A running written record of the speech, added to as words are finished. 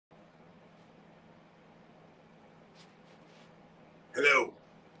Hello.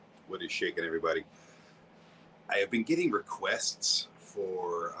 What is shaking, everybody? I have been getting requests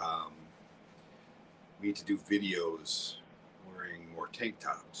for me to do videos wearing more tank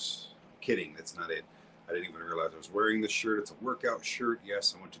tops. I'm kidding, that's not it. I didn't even realize I was wearing this shirt. It's a workout shirt.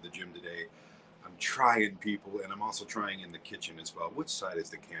 Yes, I went to the gym today. I'm trying, people, and I'm also trying in the kitchen as well. Which side is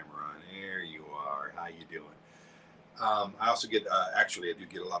the camera on? There you are. How you doing? I also get, actually, I do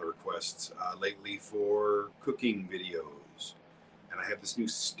get a lot of requests lately for cooking videos. And I have this new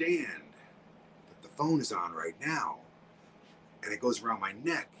stand that the phone is on right now. And it goes around my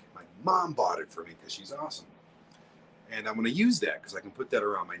neck. My mom bought it for me because she's awesome. And I'm going to use that because I can put that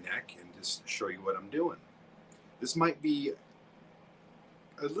around my neck and just show you what I'm doing. This might be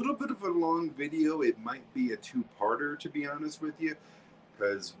a little bit of a long video. It might be a two-parter, to be honest with you.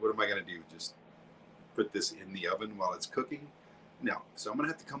 Because what am I going to do? Just put this in the oven while it's cooking? No. So I'm going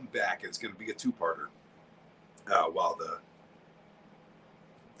to have to come back. It's going to be a two-parter while the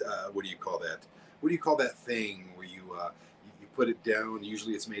what do you call that? What do you call that thing where you put it down?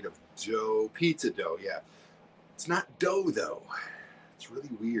 Usually it's made of dough, pizza dough. Yeah, it's not dough though. It's really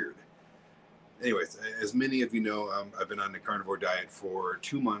weird. Anyways, as many of you know, I've been on the carnivore diet for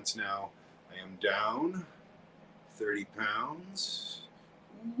 2 months now. I am down 30 pounds.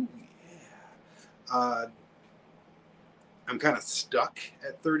 Ooh, yeah. I'm kind of stuck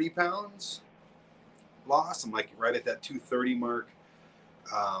at 30 pounds loss. I'm like right at that 230 mark.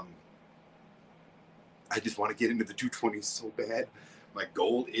 I just want to get into the 220s so bad. My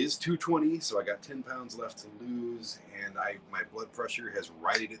goal is 220, so I got 10 pounds left to lose, and my blood pressure has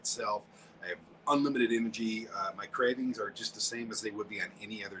righted itself. I have unlimited energy. My cravings are just the same as they would be on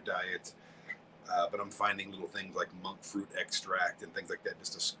any other diet, but I'm finding little things like monk fruit extract and things like that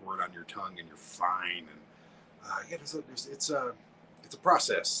just to squirt on your tongue, and you're fine. And yeah, it's a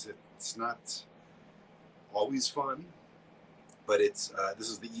process. It's not always fun. But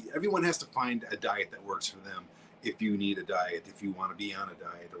everyone has to find a diet that works for them. If you need a diet, if you want to be on a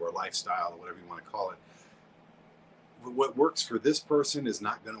diet or a lifestyle or whatever you want to call it, what works for this person is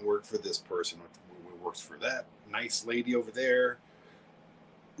not going to work for this person. What works for that nice lady over there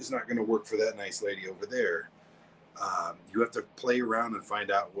is not going to work for that nice lady over there. You have to play around and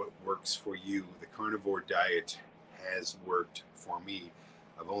find out what works for you. The carnivore diet has worked for me.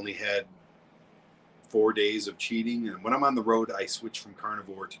 I've only had 4 days of cheating, and when I'm on the road I switch from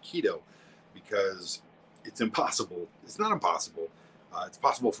carnivore to keto because it's impossible. It's not impossible. It's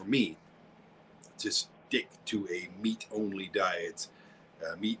possible for me to stick to a meat only diet,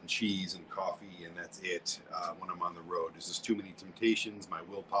 meat and cheese and coffee, and that's it. When I'm on the road, there's just too many temptations. My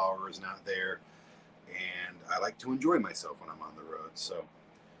willpower is not there, and I like to enjoy myself when I'm on the road. So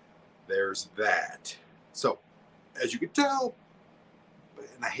there's that. So as you can tell,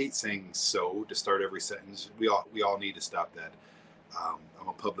 and I hate saying "so" to start every sentence. We all need to stop that. I'm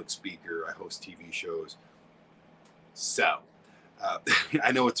a public speaker. I host TV shows. So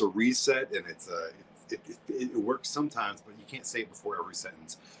I know it's a reset, and it works sometimes, but you can't say it before every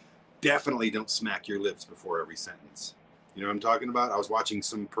sentence. Definitely don't smack your lips before every sentence. You know what I'm talking about? I was watching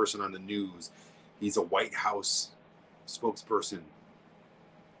some person on the news. He's a White House spokesperson.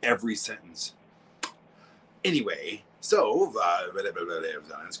 Every sentence. Anyway, so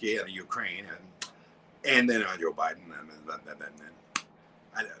Zelensky and Ukraine, and then Joe Biden,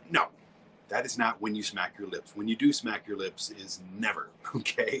 no, that is not when you smack your lips. When you do smack your lips is never,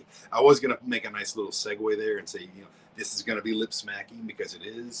 okay? I was going to make a nice little segue there and say, this is going to be lip smacking because it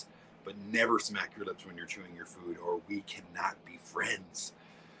is, but never smack your lips when you're chewing your food or we cannot be friends.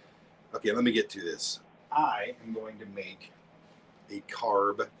 Okay, let me get to this. I am going to make a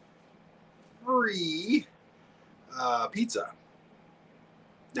carb-free pizza.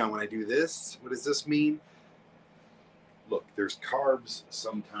 Now, when I do this, what does this mean? Look, there's carbs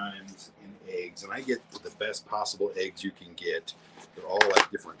sometimes in eggs, and I get the best possible eggs you can get. They're all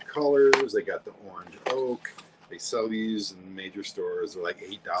like different colors. They got the orange oak. They sell these in major stores. They're like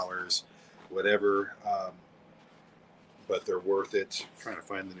 $8, whatever. But they're worth it. I'm trying to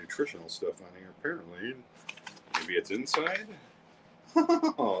find the nutritional stuff on here. Apparently, maybe it's inside.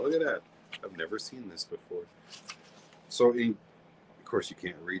 Oh, look at that. I've never seen this before. So, of course, you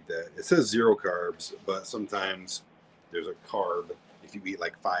can't read that. It says 0 carbs, but sometimes there's a carb. If you eat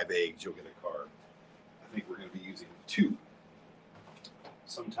like 5 eggs, you'll get a carb. I think we're going to be using 2.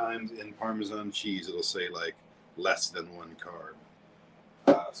 Sometimes in Parmesan cheese, it'll say like less than 1 carb.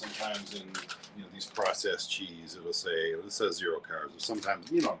 Sometimes in these processed cheese, it says 0 carbs. But sometimes,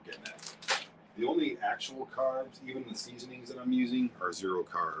 I'm getting that. The only actual carbs, even the seasonings that I'm using, are 0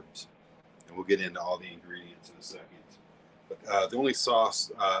 carbs. And we'll get into all the ingredients in a second. But the only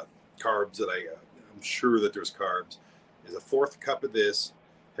sauce carbs that I'm sure that there's carbs is a fourth cup of this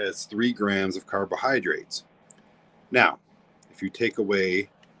has 3 grams of carbohydrates. Now, if you take away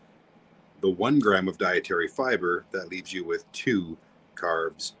the 1 gram of dietary fiber, that leaves you with 2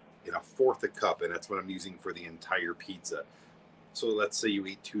 carbs in a fourth a cup, and that's what I'm using for the entire pizza. So let's say you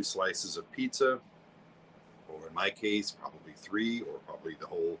eat 2 slices of pizza, or in my case, probably 3, or probably the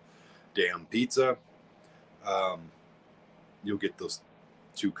whole damn pizza. You'll get those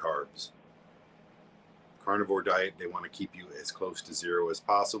 2 carbs. Carnivore diet, they want to keep you as close to 0 as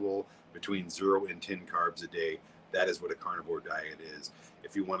possible, between 0 and 10 carbs a day. That is what a carnivore diet is.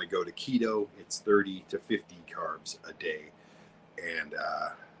 If you want to go to keto, it's 30 to 50 carbs a day, and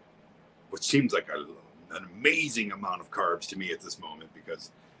which seems like an amazing amount of carbs to me at this moment,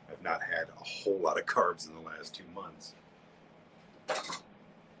 because I've not had a whole lot of carbs in the last 2 months.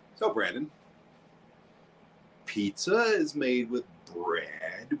 So Brandon, pizza is made with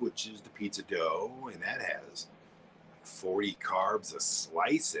bread, which is the pizza dough, and that has 40 carbs a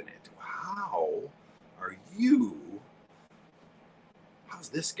slice in it. How are you? How's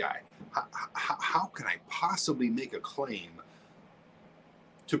this guy? How can I possibly make a claim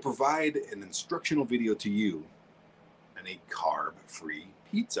to provide an instructional video to you and a carb-free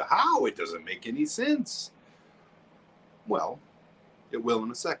pizza? How? It doesn't make any sense. Well, it will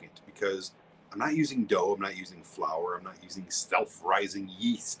in a second, because I'm not using dough, I'm not using flour, I'm not using self-rising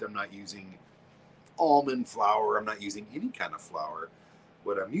yeast, I'm not using almond flour, I'm not using any kind of flour.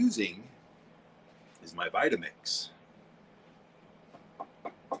 What I'm using is my Vitamix.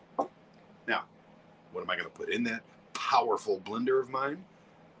 Now, what am I going to put in that powerful blender of mine?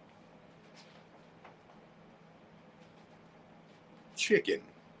 Chicken.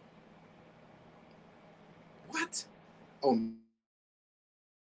 What?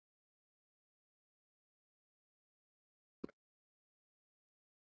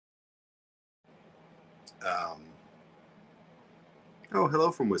 Oh,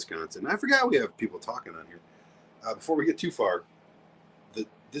 hello from Wisconsin. I forgot we have people talking on here. Before we get too far,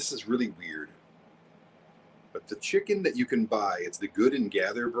 this is really weird. But the chicken that you can buy, it's the Good and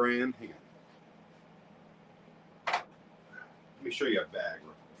Gather brand. Hang on. Let me show you a bag.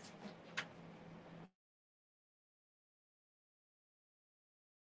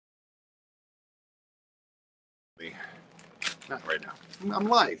 Not right now. I'm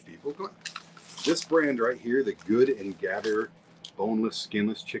live, people. Go on. This brand right here, the Good and Gather boneless,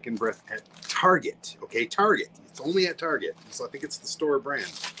 skinless chicken breast at Target. Okay, Target. It's only at Target. So I think it's the store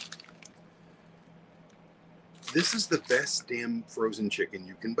brand. This is the best damn frozen chicken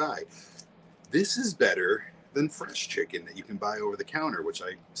you can buy. This is better than fresh chicken that you can buy over the counter, which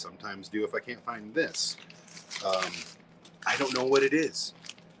I sometimes do if I can't find this. I don't know what it is.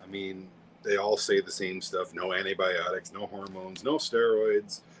 I mean, they all say the same stuff. No antibiotics, no hormones, no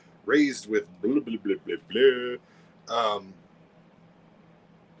steroids, raised with blah, blah, blah, blah, blah.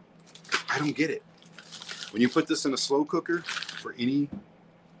 I don't get it. When you put this in a slow cooker for any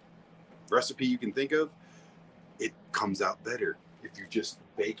recipe you can think of, it comes out better. If you just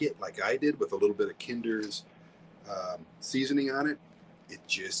bake it like I did with a little bit of Kinder's seasoning on it, it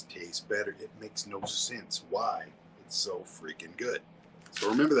just tastes better. It makes no sense why it's so freaking good. So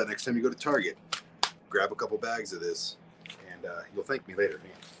remember that next time you go to Target, grab a couple bags of this, and you'll thank me later.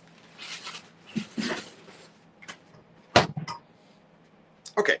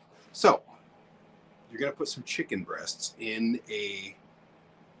 Okay, so you're going to put some chicken breasts in a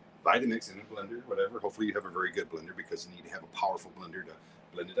Vitamix, in a blender, whatever. Hopefully you have a very good blender, because you need to have a powerful blender to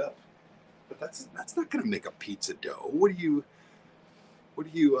blend it up. But that's not going to make a pizza dough. What are you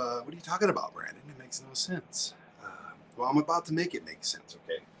talking about, Brandon? It makes no sense. Well, I'm about to make it make sense,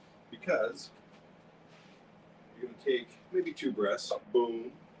 okay? Because you're going to take maybe 2 breasts,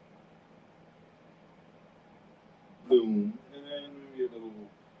 boom, boom, and then maybe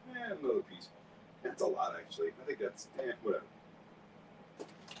another piece. That's a lot, actually. I think that's, whatever.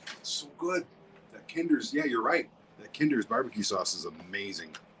 It's so good. That Kinder's, yeah, you're right. That Kinder's barbecue sauce is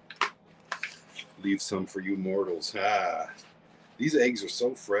amazing. Leave some for you mortals. These eggs are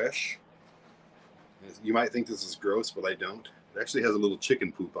so fresh. You might think this is gross, but I don't. It actually has a little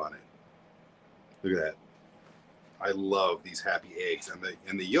chicken poop on it. Look at that. I love these happy eggs,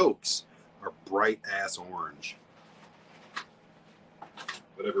 and the yolks are bright ass orange.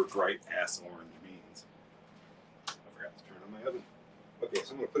 Whatever bright ass orange means. I forgot to turn on my oven. Okay,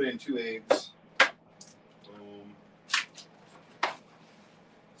 so I'm going to put in 2 eggs. Boom.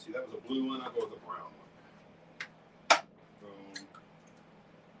 See, that was a blue one. I'll go with a brown one. Boom.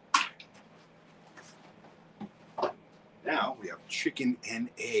 Now we have chicken and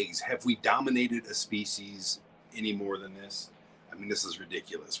eggs. Have we dominated a species any more than this? I mean, this is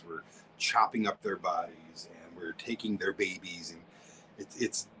ridiculous. We're chopping up their bodies and we're taking their babies, and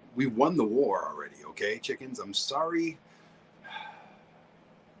it's we won the war already, okay, chickens? I'm sorry.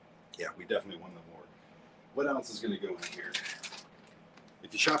 Yeah, we definitely won the war. What else is going to go in here?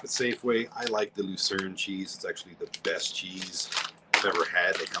 If you shop at Safeway, I like the Lucerne cheese. It's actually the best cheese I've ever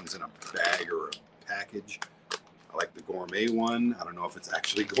had. It comes in a bag or a package. I like the gourmet one. I don't know if it's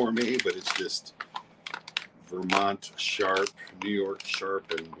actually gourmet, but it's just Vermont sharp, New York sharp,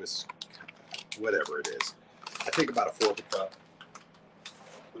 and whatever it is. I take about a fourth a cup,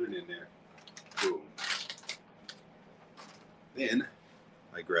 put it in there, boom. Then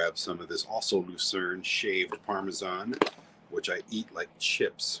I grab some of this also Lucerne shaved Parmesan, which I eat like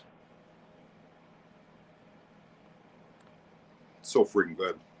chips. So freaking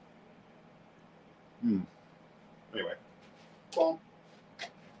good. Anyway, boom.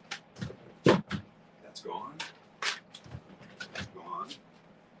 That's gone. That's gone.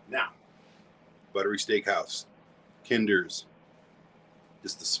 Now, Buttery Steakhouse, Kinder's.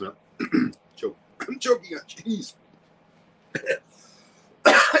 Just the smell. I'm choking on cheese.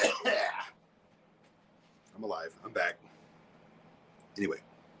 I'm alive. I'm back. Anyway,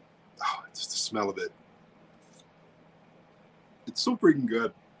 it's just the smell of it. It's so freaking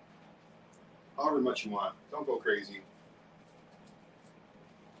good. However much you want. Don't go crazy.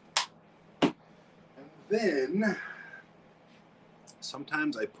 And then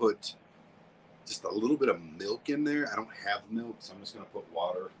sometimes I put just a little bit of milk in there. I don't have milk, so I'm just going to put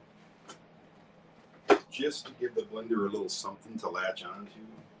water. Just to give the blender a little something to latch onto.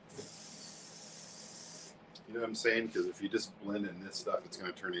 You know what I'm saying? Because if you just blend in this stuff, it's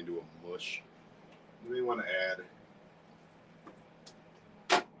going to turn into a mush. You may want to add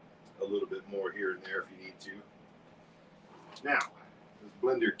a little bit more here and there if you need to. Now, this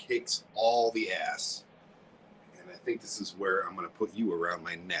blender kicks all the ass. And I think this is where I'm going to put you around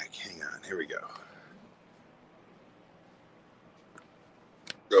my neck. Hang on. Here we go.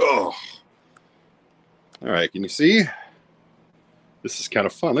 Oh. All right. Can you see? This is kind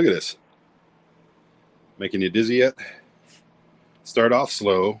of fun. Look at this. Making you dizzy yet? Start off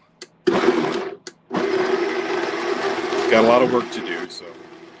slow. Got a lot of work to do, so.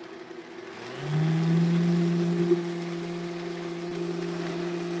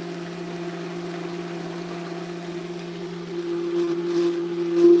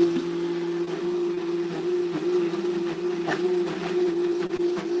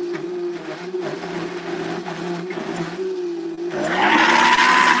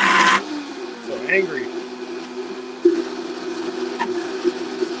 So angry.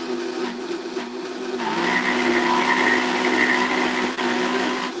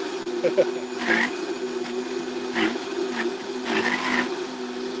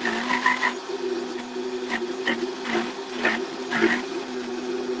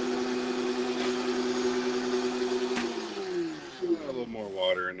 A little more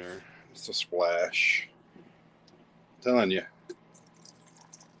water in there. Just a splash. I'm telling you.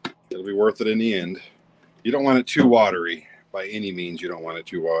 It'll be worth it in the end. You don't want it too watery. By any means, you don't want it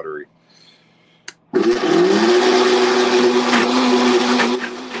too watery.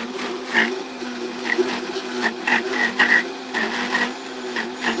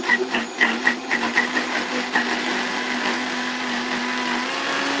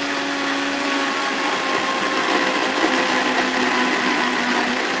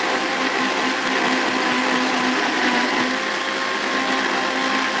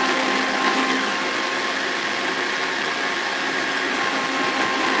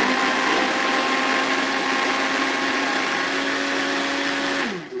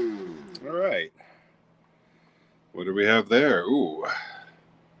 What do we have there? Ooh.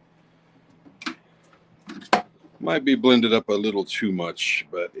 Might be blended up a little too much,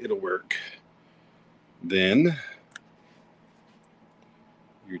 but it'll work. Then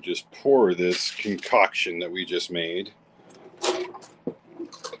you just pour this concoction that we just made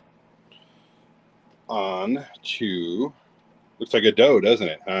on to, looks like a dough, doesn't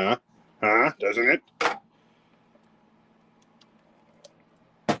it? Doesn't it?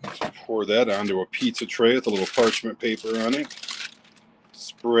 Pour that onto a pizza tray with a little parchment paper on it.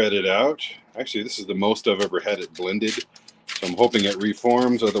 Spread it out. Actually, this is the most I've ever had it blended. So I'm hoping it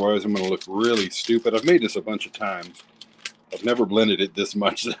reforms, otherwise I'm going to look really stupid. I've made this a bunch of times. I've never blended it this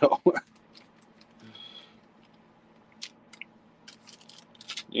much though.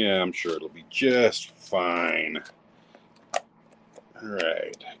 Yeah, I'm sure it'll be just fine. All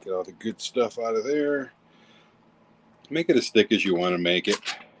right, get all the good stuff out of there. Make it as thick as you want to make it.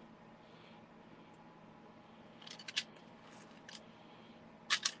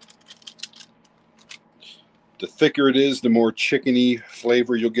 The thicker it is, the more chickeny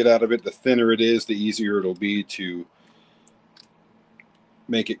flavor you'll get out of it. The thinner it is, the easier it'll be to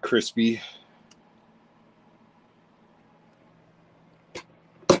make it crispy.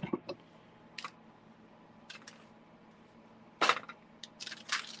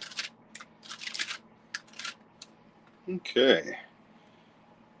 Okay,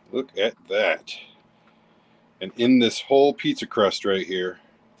 look at that. And in this whole pizza crust right here,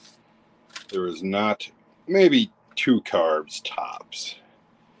 there is not, maybe 2 carbs tops.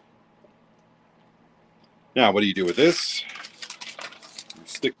 Now, what do you do with this? You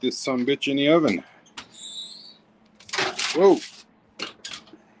stick this sumbitch in the oven. Whoa.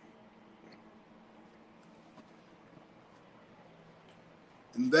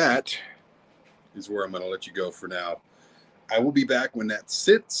 And that is where I'm going to let you go for now. I will be back when that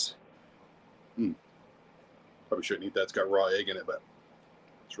sits. Probably shouldn't eat that. It's got raw egg in it, but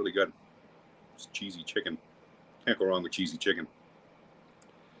it's really good. It's cheesy chicken. Can't go wrong with cheesy chicken.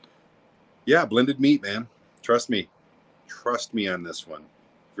 Yeah, blended meat, man. Trust me. Trust me on this one.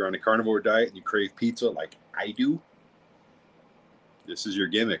 If you're on a carnivore diet and you crave pizza like I do, this is your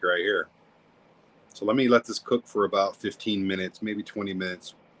gimmick right here. So let me let this cook for about 15 minutes, maybe 20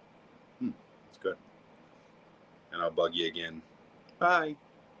 minutes. It's good. And I'll bug you again. Bye.